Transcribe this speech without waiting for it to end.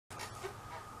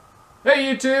Hey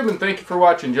YouTube, and thank you for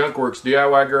watching Junkworks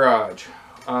DIY Garage.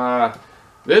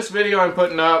 This video I'm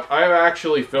putting up, I've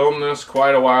actually filmed this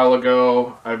quite a while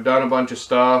ago. I've done a bunch of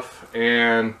stuff,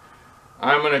 and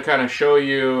I'm going to kind of show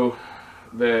you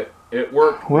that it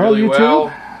worked really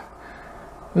well.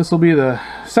 This will be the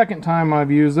second time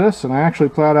I've used this, and I actually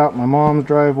plowed out my mom's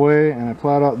driveway, and I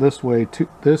plowed out this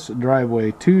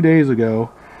driveway 2 days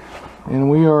ago, and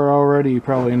we are already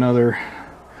probably another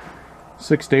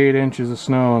 6 to 8 inches of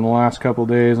snow in the last couple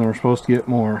days, and we're supposed to get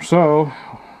more. So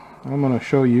I'm going to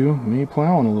show you me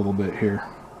plowing a little bit here.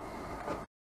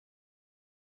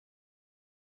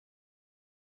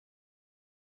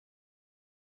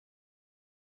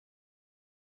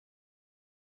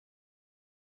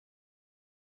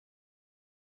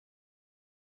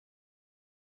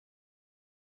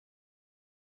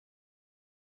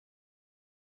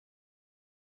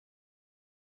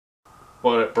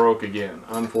 But it broke again,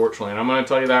 unfortunately. And I'm going to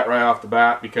tell you that right off the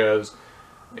bat because,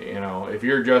 you know, if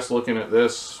you're just looking at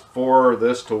this for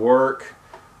this to work,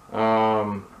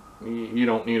 you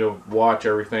don't need to watch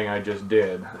everything I just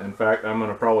did. In fact, I'm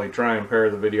going to probably try and pare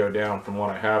the video down from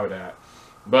what I have it at.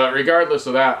 But regardless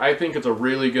of that, I think it's a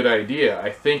really good idea.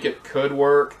 I think it could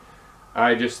work.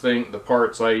 I just think the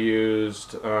parts I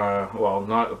used, well,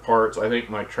 not the parts, I think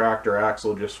my tractor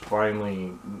axle just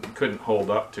finally couldn't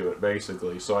hold up to it,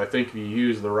 basically. So I think if you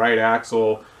use the right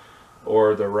axle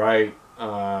or the right,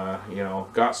 you know,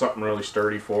 got something really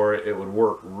sturdy for it, it would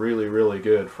work really, really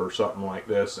good for something like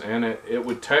this. And it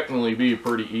would technically be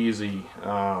pretty easy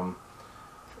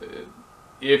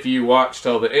if you watch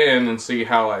till the end and see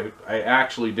how I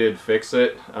actually did fix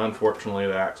it. Unfortunately,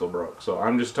 the axle broke. So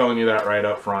I'm just telling you that right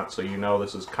up front so you know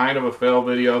this is kind of a fail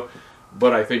video,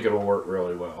 but I think it'll work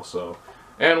really well. So,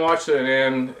 and watch to the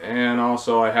end, and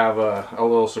also I have a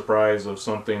little surprise of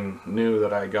something new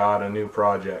that I got, a new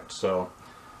project. So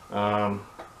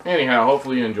anyhow,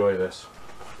 hopefully you enjoy this.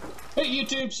 Hey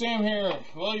YouTube, Sam here.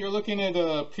 Well, you're looking at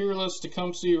a Peerless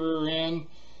Tecumseh rear end.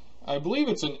 I believe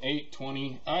it's an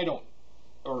 820.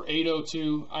 Or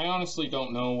 802. I honestly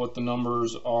don't know what the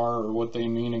numbers are or what they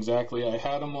mean exactly. I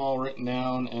had them all written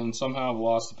down and somehow I've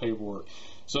lost the paperwork.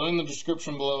 So in the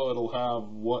description below it'll have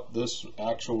what this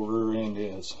actual rear end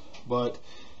is. But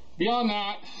beyond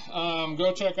that,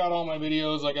 go check out all my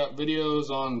videos. I got videos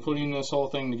on putting this whole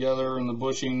thing together and the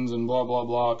bushings and blah blah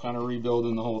blah, kind of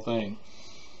rebuilding the whole thing.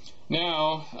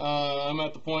 Now, I'm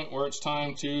at the point where it's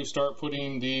time to start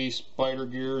putting the spider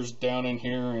gears down in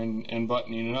here and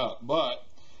buttoning it up. But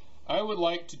I would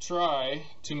like to try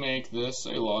to make this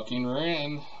a locking rear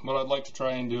end, but I'd like to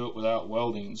try and do it without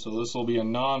welding. So this will be a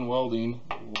non-welding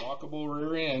lockable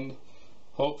rear end,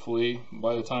 hopefully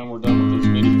by the time we're done with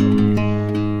this video.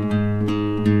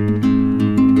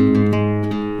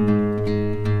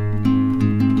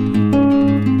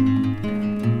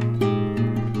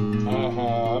 I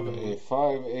have a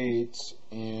 5/8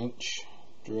 inch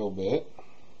drill bit,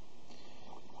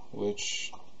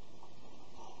 which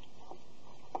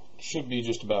should be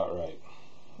just about right.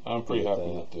 I'm pretty happy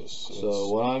with this. So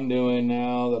what I'm doing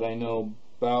now that I know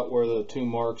about where the two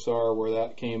marks are, where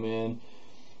that came in,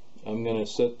 I'm going to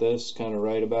set this kind of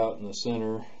right about in the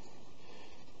center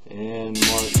and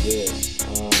mark this.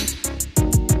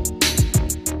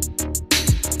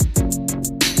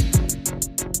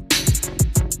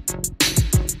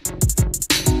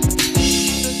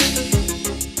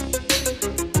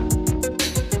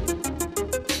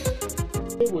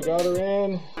 We got her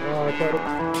in. Now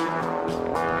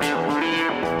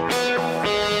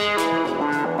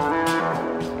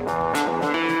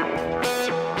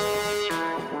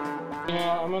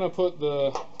I'm going to put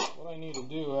what I need to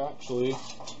do actually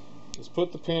is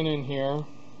put the pin in here,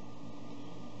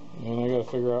 and I got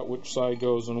to figure out which side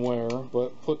goes and where,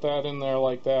 but put that in there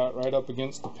like that, right up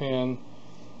against the pin,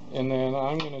 and then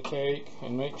I'm going to take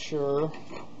and make sure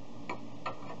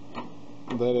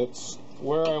that it's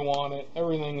where I want it,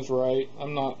 everything's right.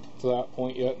 I'm not to that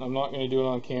point yet, and I'm not going to do it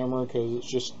on camera because it's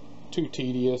just too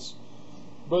tedious.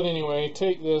 But anyway,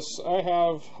 take this. I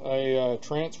have a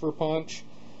transfer punch.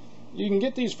 You can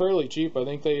get these fairly cheap. I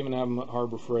think they even have them at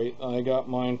Harbor Freight. I got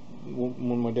mine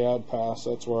when my dad passed.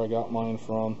 That's where I got mine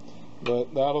from.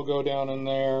 But that'll go down in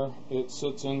there. It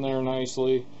sits in there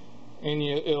nicely, and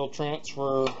it'll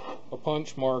transfer a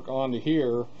punch mark onto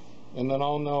here, and then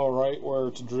I'll know right where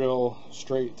to drill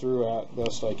straight through at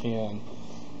best I can.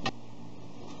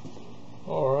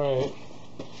 Alright,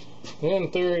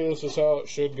 in theory this is how it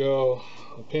should go.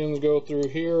 The pins go through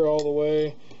here all the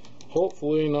way,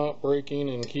 hopefully not breaking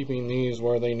and keeping these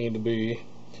where they need to be,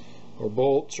 or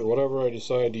bolts or whatever I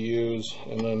decide to use,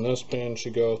 and then this pin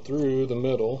should go through the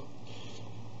middle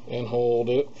and hold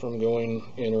it from going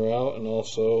in or out, and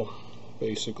also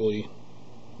basically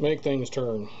make things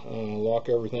turn, lock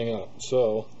everything up.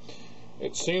 So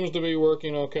it seems to be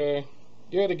working okay.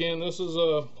 Yet again, this is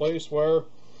a place where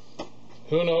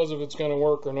who knows if it's going to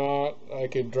work or not. I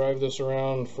could drive this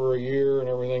around for a year and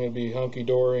everything would be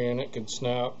hunky-dory and it could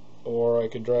snap, or I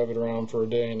could drive it around for a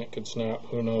day and it could snap.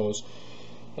 Who knows?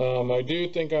 I do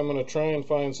think I'm going to try and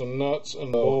find some nuts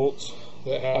and bolts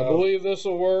that have... I believe this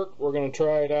will work. We're going to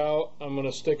try it out. I'm going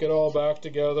to stick it all back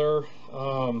together.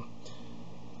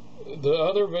 The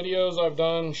other videos I've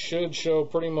done should show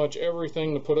pretty much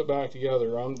everything to put it back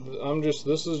together.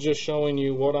 This is just showing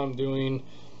you what I'm doing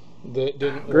that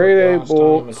didn't grade work 8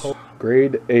 bolts,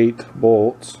 grade 8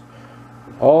 bolts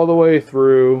all the way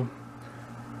through.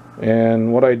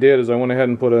 And what I did is I went ahead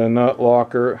and put a nut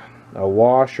locker, a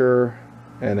washer,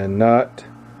 and a nut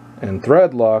and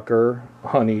thread locker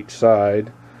on each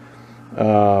side,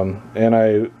 and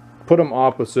I put them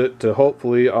opposite to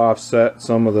hopefully offset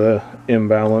some of the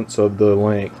imbalance of the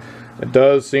length. It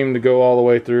does seem to go all the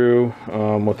way through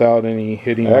without any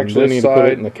hitting. I actually need to put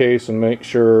it in the case and make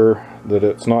sure that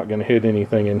it's not going to hit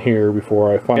anything in here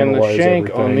before I finalize everything. And the shank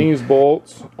on these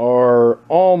bolts are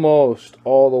almost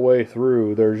all the way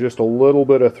through. There's just a little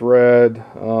bit of thread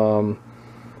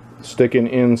sticking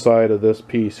inside of this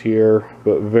piece here,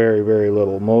 but very, very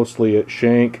little. Mostly it's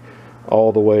shank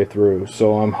all the way through.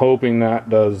 So I'm hoping that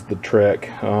does the trick.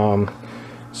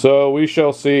 So we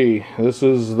shall see. This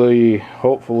is the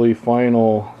hopefully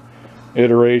final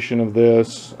iteration of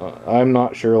this. I'm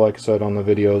not sure, like I said on the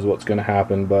videos, what's going to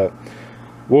happen, but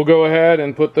we'll go ahead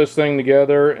and put this thing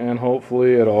together and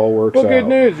hopefully it all works out. Well, good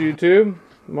news, YouTube.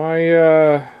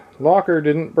 My locker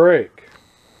didn't break.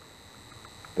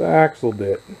 The axle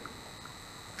did.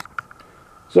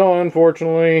 So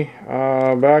unfortunately,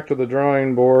 back to the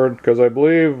drawing board, because I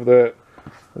believe that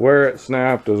where it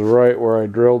snapped is right where I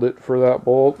drilled it for that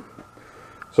bolt.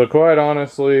 So quite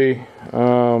honestly,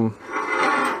 I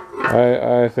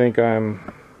think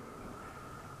I'm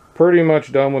pretty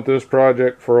much done with this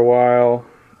project for a while,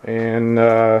 and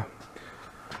I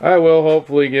will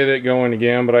hopefully get it going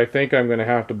again, but I think I'm going to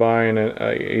have to buy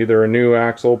either a new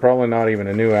axle, probably not even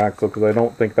a new axle, because I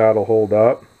don't think that'll hold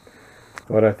up.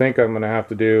 What I think I'm going to have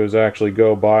to do is actually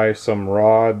go buy some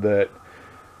rod that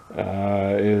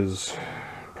is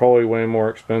probably way more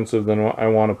expensive than what I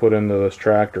want to put into this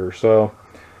tractor. So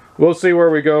we'll see where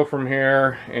we go from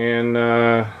here, and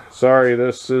sorry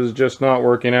this is just not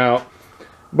working out,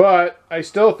 but I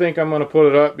still think I'm going to put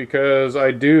it up because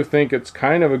I do think it's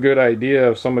kind of a good idea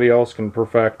if somebody else can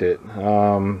perfect it.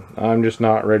 I'm just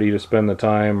not ready to spend the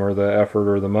time or the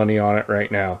effort or the money on it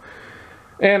right now,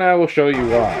 and I will show you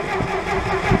why.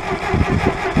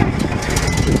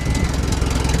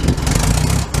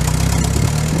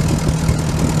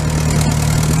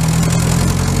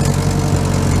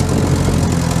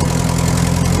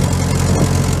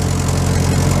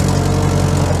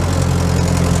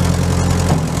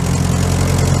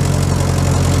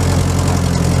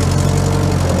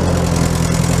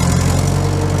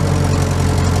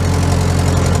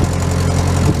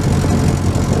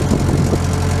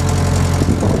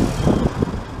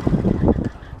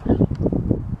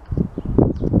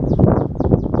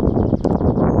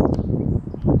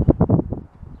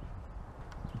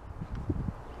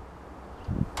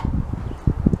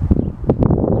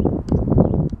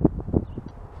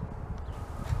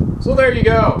 So there you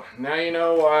go. Now you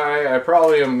know why I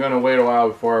probably am going to wait a while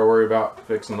before I worry about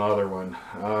fixing the other one.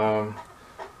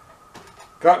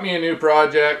 Got me a new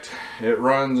project. It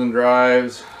runs and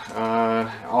drives.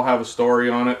 I'll have a story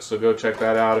on it, so go check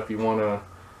that out if you want to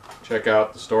check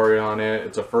out the story on it.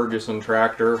 It's a Ferguson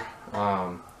tractor.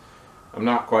 I'm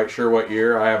not quite sure what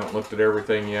year. I haven't looked at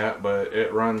everything yet, but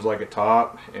it runs like a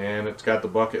top, and it's got the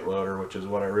bucket loader, which is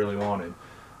what I really wanted.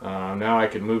 Now I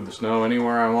can move the snow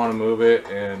anywhere I want to move it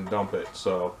and dump it.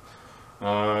 So,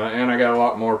 and I got a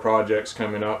lot more projects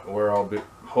coming up where I'll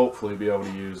hopefully be able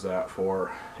to use that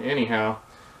for. Anyhow,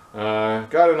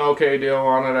 got an okay deal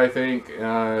on it, I think.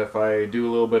 If I do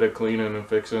a little bit of cleaning and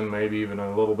fixing, maybe even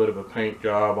a little bit of a paint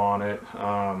job on it,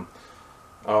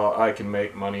 I can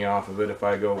make money off of it if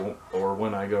I go, or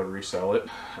when I go to resell it.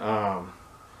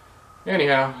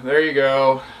 Anyhow, there you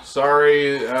go.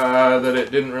 Sorry that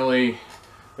it didn't really...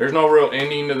 There's no real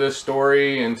ending to this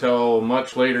story until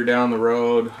much later down the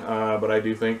road, but I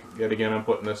do think, yet again, I'm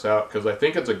putting this out because I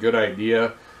think it's a good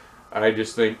idea. I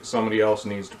just think somebody else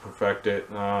needs to perfect it.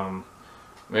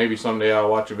 Maybe someday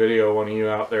I'll watch a video of one of you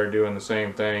out there doing the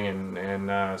same thing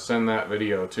and send that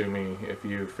video to me if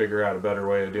you figure out a better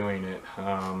way of doing it.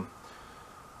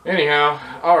 Anyhow,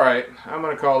 alright, I'm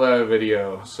going to call that a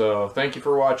video. So, thank you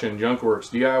for watching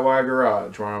Junkworks DIY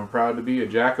Garage, where I'm proud to be a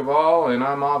jack of all, and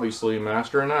I'm obviously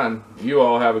master of none. You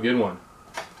all have a good one.